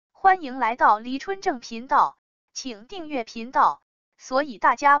欢迎来到黎春正频道，请订阅频道，所以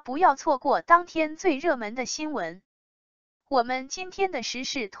大家不要错过当天最热门的新闻。我们今天的时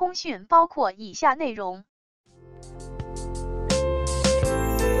事通讯包括以下内容：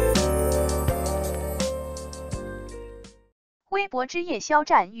微博之夜肖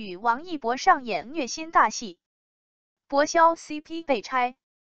战与王一博上演虐心大戏，博肖 CP 被拆。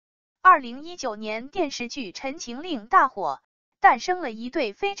2019年电视剧《陈情令》大火，诞生了一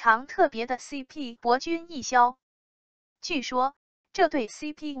对非常特别的 CP 博君一肖。据说，这对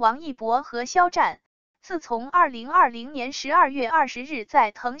CP 王一博和肖战，自从2020年12月20日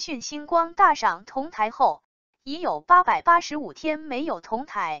在腾讯星光大赏同台后，已有885天没有同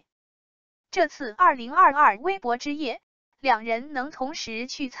台。这次2022微博之夜，两人能同时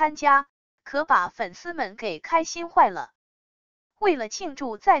去参加，可把粉丝们给开心坏了。为了庆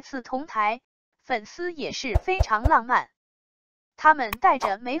祝再次同台，粉丝也是非常浪漫。他们带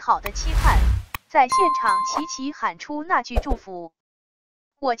着美好的期盼，在现场齐齐喊出那句祝福。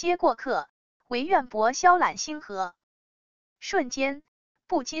我接过客，唯愿博肖揽星河。瞬间，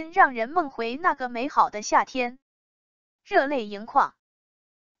不禁让人梦回那个美好的夏天，热泪盈眶。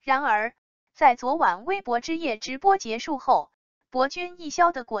然而，在昨晚微博之夜直播结束后，博君一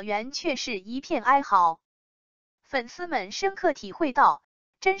肖的果园却是一片哀嚎。粉丝们深刻体会到，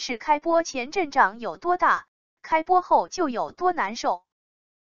真是开播前阵仗有多大，开播后就有多难受。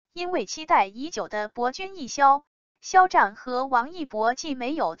因为期待已久的博君一肖、肖战和王一博既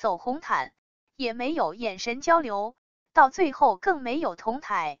没有走红毯，也没有眼神交流，到最后更没有同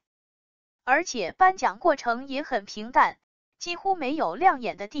台。而且颁奖过程也很平淡，几乎没有亮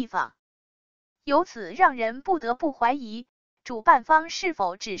眼的地方。由此让人不得不怀疑，主办方是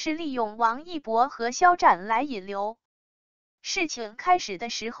否只是利用王一博和肖战来引流。事情开始的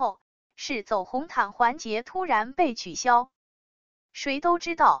时候，是走红毯环节突然被取消。谁都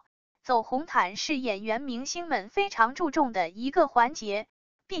知道，走红毯是演员明星们非常注重的一个环节，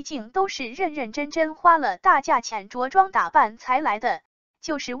毕竟都是认认真真花了大价钱着装打扮才来的，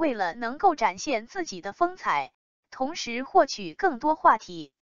就是为了能够展现自己的风采，同时获取更多话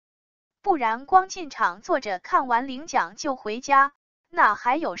题。不然光进场坐着看完领奖就回家，那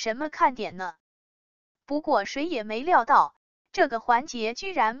还有什么看点呢？不过谁也没料到，这个环节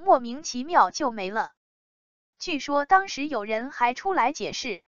居然莫名其妙就没了。据说当时有人还出来解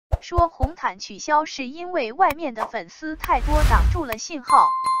释，说红毯取消是因为外面的粉丝太多挡住了信号，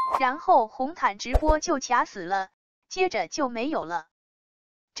然后红毯直播就卡死了，接着就没有了。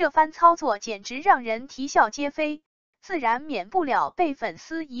这番操作简直让人啼笑皆非，自然免不了被粉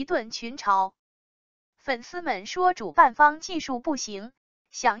丝一顿群嘲。粉丝们说主办方技术不行，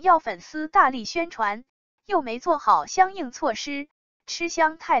想要粉丝大力宣传，又没做好相应措施，吃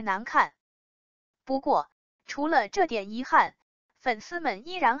相太难看。不过，除了这点遗憾，粉丝们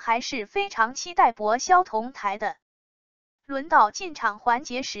依然还是非常期待博肖同台的。轮到进场环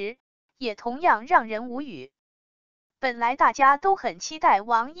节时，也同样让人无语。本来大家都很期待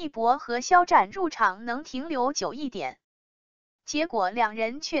王一博和肖战入场能停留久一点，结果两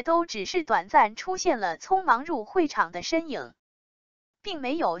人却都只是短暂出现了匆忙入会场的身影，并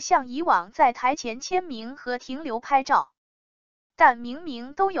没有像以往在台前签名和停留拍照。但明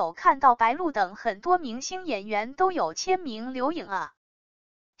明都有看到白鹿等很多明星演员都有签名留影啊。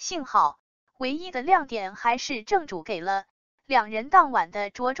幸好，唯一的亮点还是正主给了，两人当晚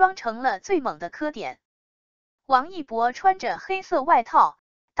的着装成了最猛的磕点。王一博穿着黑色外套，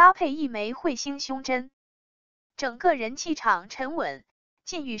搭配一枚彗星胸针，整个人气场沉稳，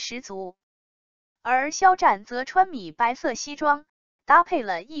禁欲十足。而肖战则穿米白色西装，搭配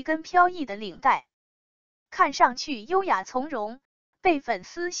了一根飘逸的领带，看上去优雅从容，被粉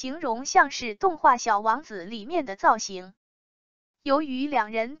丝形容像是动画小王子里面的造型。由于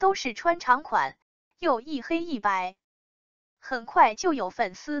两人都是穿长款，又一黑一白，很快就有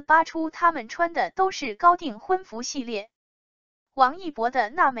粉丝扒出他们穿的都是高定婚服系列。王一博的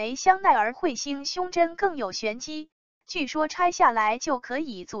那枚香奈儿彗星胸针更有玄机，据说拆下来就可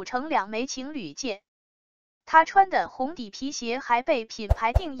以组成2枚情侣戒。他穿的红底皮鞋还被品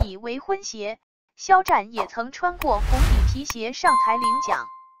牌定义为婚鞋，肖战也曾穿过红底皮鞋上台领奖。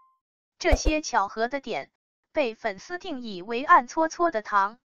这些巧合的点，被粉丝定义为暗搓搓的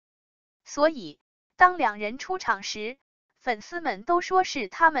糖。所以，当两人出场时，粉丝们都说是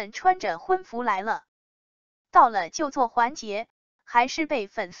他们穿着婚服来了。到了就座环节，还是被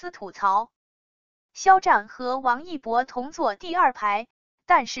粉丝吐槽。肖战和王一博同坐第2排，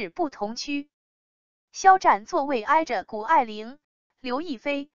但是不同区。肖战座位挨着谷爱凌、刘亦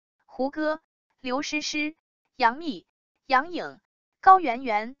菲、胡歌、刘诗诗、杨幂、杨颖、高圆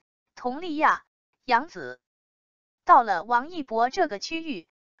圆、佟丽娅、杨紫。到了王一博这个区域，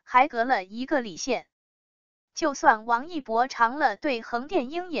还隔了一个里线。就算王一博尝了对横店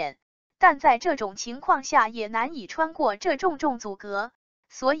鹰眼，但在这种情况下也难以穿过这重重阻隔，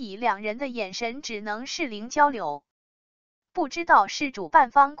所以两人的眼神只能是零交流。不知道是主办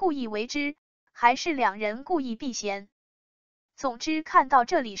方故意为之，还是两人故意避嫌。总之看到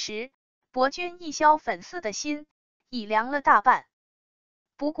这里时，博君一肖粉丝的心已凉了大半。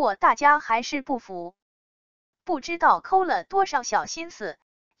不过大家还是不服，不知道抠了多少小心思，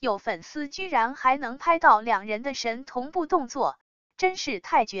有粉丝居然还能拍到两人的神同步动作，真是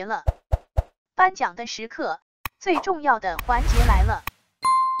太绝了。颁奖的时刻，最重要的环节来了。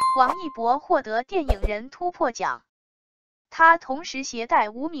王一博获得电影人突破奖，他同时携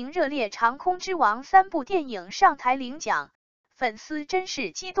带无名热烈长空之王3部电影上台领奖，粉丝真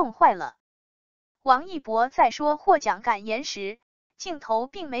是激动坏了。王一博在说获奖感言时，镜头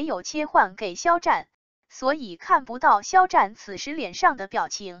并没有切换给肖战，所以看不到肖战此时脸上的表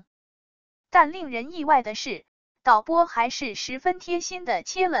情。但令人意外的是，导播还是十分贴心的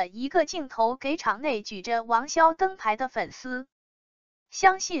切了一个镜头给场内举着王肖灯牌的粉丝。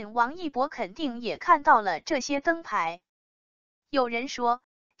相信王一博肯定也看到了这些灯牌。有人说，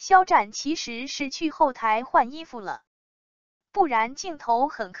肖战其实是去后台换衣服了，不然镜头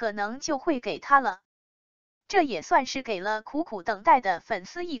很可能就会给他了。这也算是给了苦苦等待的粉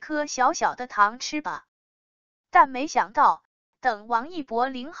丝一颗小小的糖吃吧。但没想到，等王一博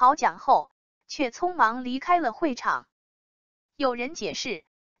领好奖后，却匆忙离开了会场。有人解释，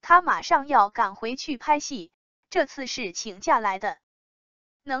他马上要赶回去拍戏，这次是请假来的。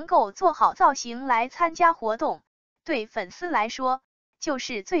能够做好造型来参加活动，对粉丝来说就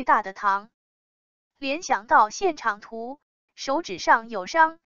是最大的糖。联想到现场图，手指上有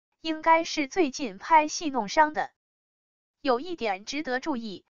伤，应该是最近拍戏弄伤的。有一点值得注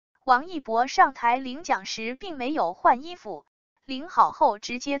意，王一博上台领奖时并没有换衣服，领好后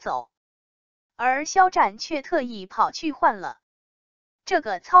直接走，而肖战却特意跑去换了。这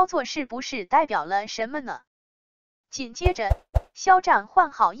个操作是不是代表了什么呢？紧接着，肖战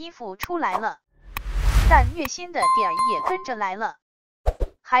换好衣服出来了，但虐心的点也跟着来了，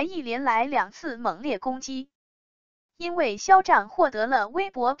还一连来2次猛烈攻击。因为肖战获得了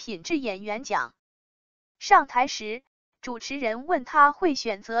微博品质演员奖，上台时，主持人问他会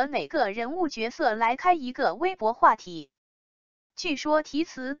选择哪个人物角色来开一个微博话题。据说题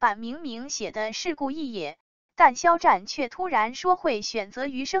词版明明写的是顾一野，但肖战却突然说会选择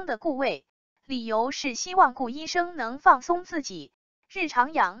余生的顾魏，理由是希望顾医生能放松自己，日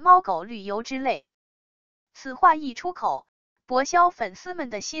常养猫狗旅游之类。此话一出口，博肖粉丝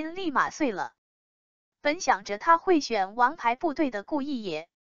们的心立马碎了。本想着他会选王牌部队的顾一野，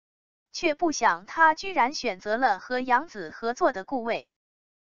却不想他居然选择了和杨紫合作的顾魏。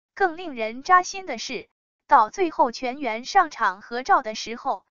更令人扎心的是，到最后全员上场合照的时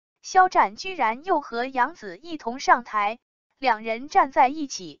候，肖战居然又和杨紫一同上台，两人站在一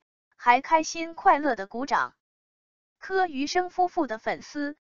起，还开心快乐的鼓掌。柯余生夫妇的粉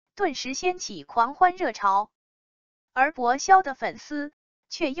丝顿时掀起狂欢热潮，而博肖的粉丝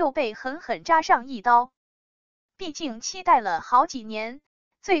却又被狠狠扎上一刀。毕竟期待了好几年，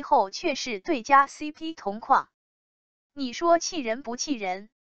最后却是对家 CP 同框，你说气人不气人？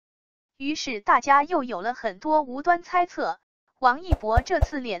于是大家又有了很多无端猜测，王一博这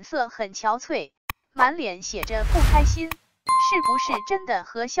次脸色很憔悴，满脸写着不开心，是不是真的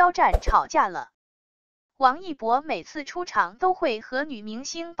和肖战吵架了？王一博每次出场都会和女明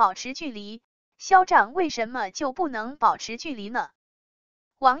星保持距离，肖战为什么就不能保持距离呢？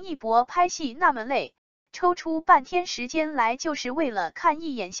王一博拍戏那么累，抽出半天时间来就是为了看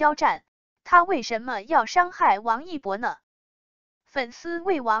一眼肖战，他为什么要伤害王一博呢？粉丝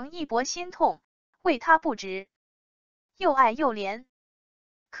为王一博心痛，为他不值，又爱又怜。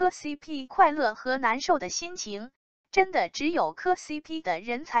磕 CP 快乐和难受的心情，真的只有磕 CP 的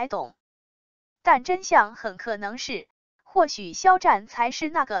人才懂。但真相很可能是，或许肖战才是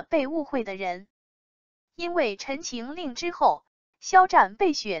那个被误会的人。因为陈情令之后，肖战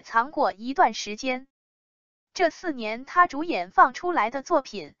被雪藏过一段时间。这4年他主演放出来的作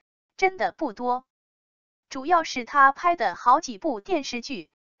品真的不多，主要是他拍的好几部电视剧，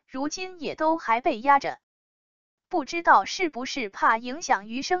如今也都还被压着。不知道是不是怕影响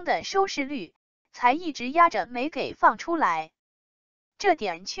余生的收视率，才一直压着没给放出来。这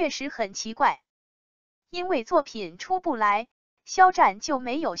点确实很奇怪，因为作品出不来，肖战就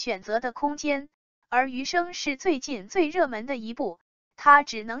没有选择的空间，而余生是最近最热门的一部，他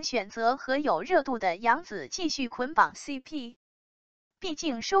只能选择和有热度的杨紫继续捆绑 CP。毕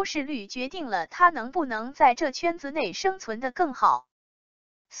竟收视率决定了他能不能在这圈子内生存得更好，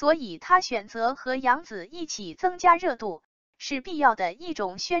所以他选择和杨紫一起增加热度，是必要的一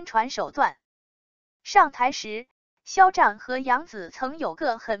种宣传手段。上台时，肖战和杨紫曾有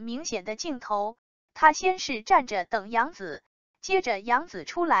个很明显的镜头，他先是站着等杨紫，接着杨紫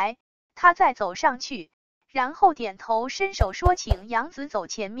出来，他再走上去，然后点头伸手说请杨紫走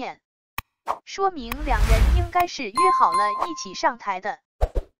前面，说明两人应该是约好了一起上台的。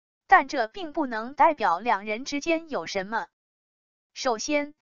但这并不能代表两人之间有什么。首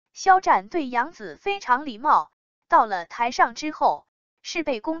先，肖战对杨紫非常礼貌，到了台上之后，是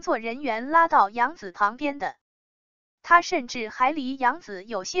被工作人员拉到杨紫旁边的。他甚至还离杨紫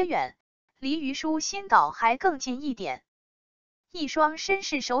有些远，离虞书欣导还更近一点。一双绅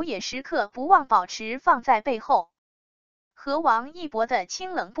士手也时刻不忘保持放在背后。和王一博的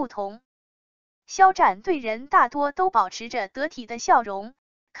清冷不同，肖战对人大多都保持着得体的笑容，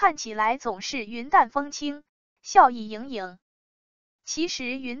看起来总是云淡风轻，笑意盈盈。其实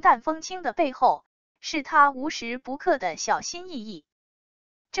云淡风轻的背后，是他无时不刻的小心翼翼。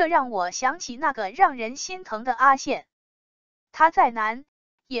这让我想起那个让人心疼的阿宪，他再难，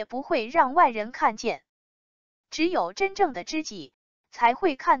也不会让外人看见。只有真正的知己，才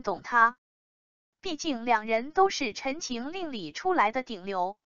会看懂他。毕竟两人都是《陈情令》里出来的顶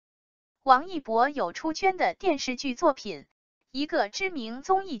流。王一博有出圈的电视剧作品，一个知名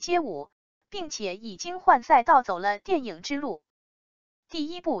综艺街舞，并且已经换赛道走了电影之路。第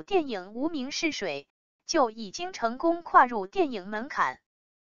一部电影《无名逝水》就已经成功跨入电影门槛。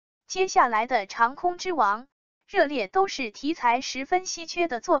接下来的《长空之王》、《热烈》都是题材十分稀缺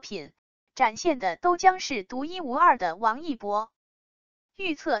的作品，展现的都将是独一无二的王一博，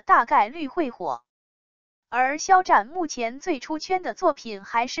预测大概率会火。而肖战目前最出圈的作品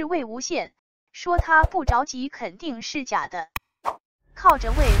还是魏无羡，说他不着急肯定是假的，靠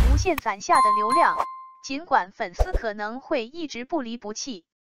着魏无羡攒下的流量，尽管粉丝可能会一直不离不弃，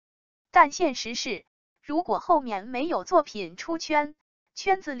但现实是，如果后面没有作品出圈，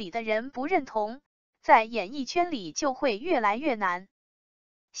圈子里的人不认同，在演艺圈里就会越来越难。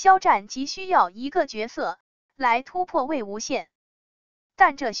肖战急需要一个角色来突破魏无羡，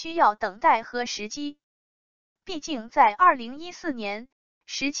但这需要等待和时机。毕竟在2014年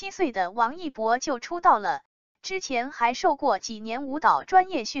，17岁的王一博就出道了，之前还受过几年舞蹈专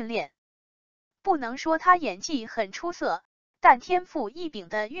业训练。不能说他演技很出色，但天赋异禀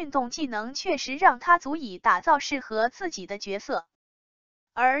的运动技能确实让他足以打造适合自己的角色。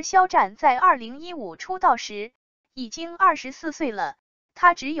而肖战在2015出道时已经24岁了，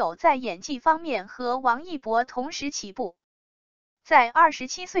他只有在演技方面和王一博同时起步，在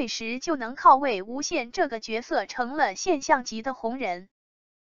27岁时就能靠魏无羡这个角色成了现象级的红人，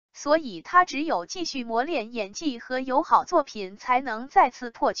所以他只有继续磨练演技和有好作品才能再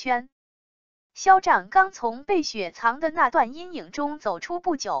次破圈。肖战刚从被雪藏的那段阴影中走出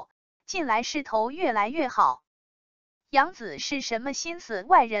不久，近来势头越来越好。杨紫是什么心思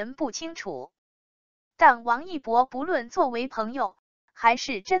外人不清楚，但王一博不论作为朋友还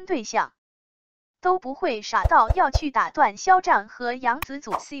是真对象，都不会傻到要去打断肖战和杨紫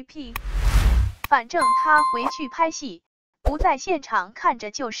组 CP。反正他回去拍戏，不在现场看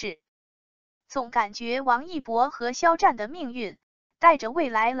着就是。总感觉王一博和肖战的命运带着未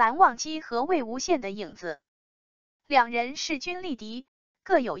来蓝忘机和魏无羡的影子。两人势均力敌，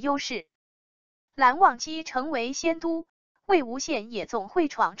各有优势。蓝忘机成为仙都，魏无羡也总会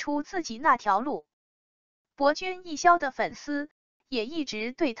闯出自己那条路。博君一肖的粉丝也一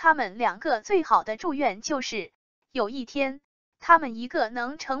直对他们两个最好的祝愿就是，有一天他们一个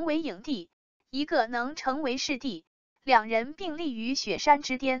能成为影帝，一个能成为视帝，两人并立于雪山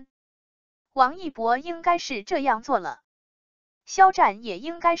之巅。王一博应该是这样做了，肖战也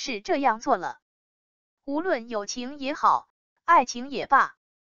应该是这样做了。无论友情也好，爱情也罢，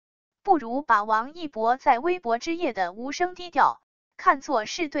不如把王一博在微博之夜的无声低调看作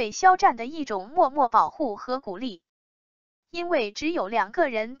是对肖战的一种默默保护和鼓励。因为只有两个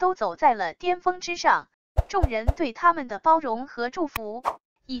人都走在了巅峰之上，众人对他们的包容和祝福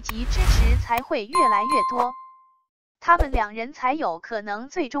以及支持才会越来越多，他们两人才有可能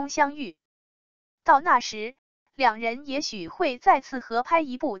最终相遇。到那时，两人也许会再次合拍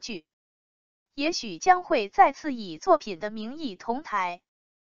一部剧，也许将会再次以作品的名义同台。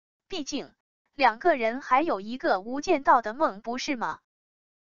毕竟，两个人还有一个无间道的梦，不是吗？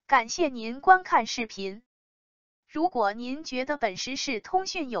感谢您观看视频。如果您觉得本时事通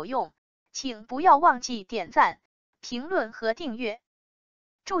讯有用，请不要忘记点赞、评论和订阅。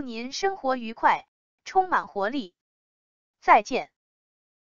祝您生活愉快，充满活力。再见。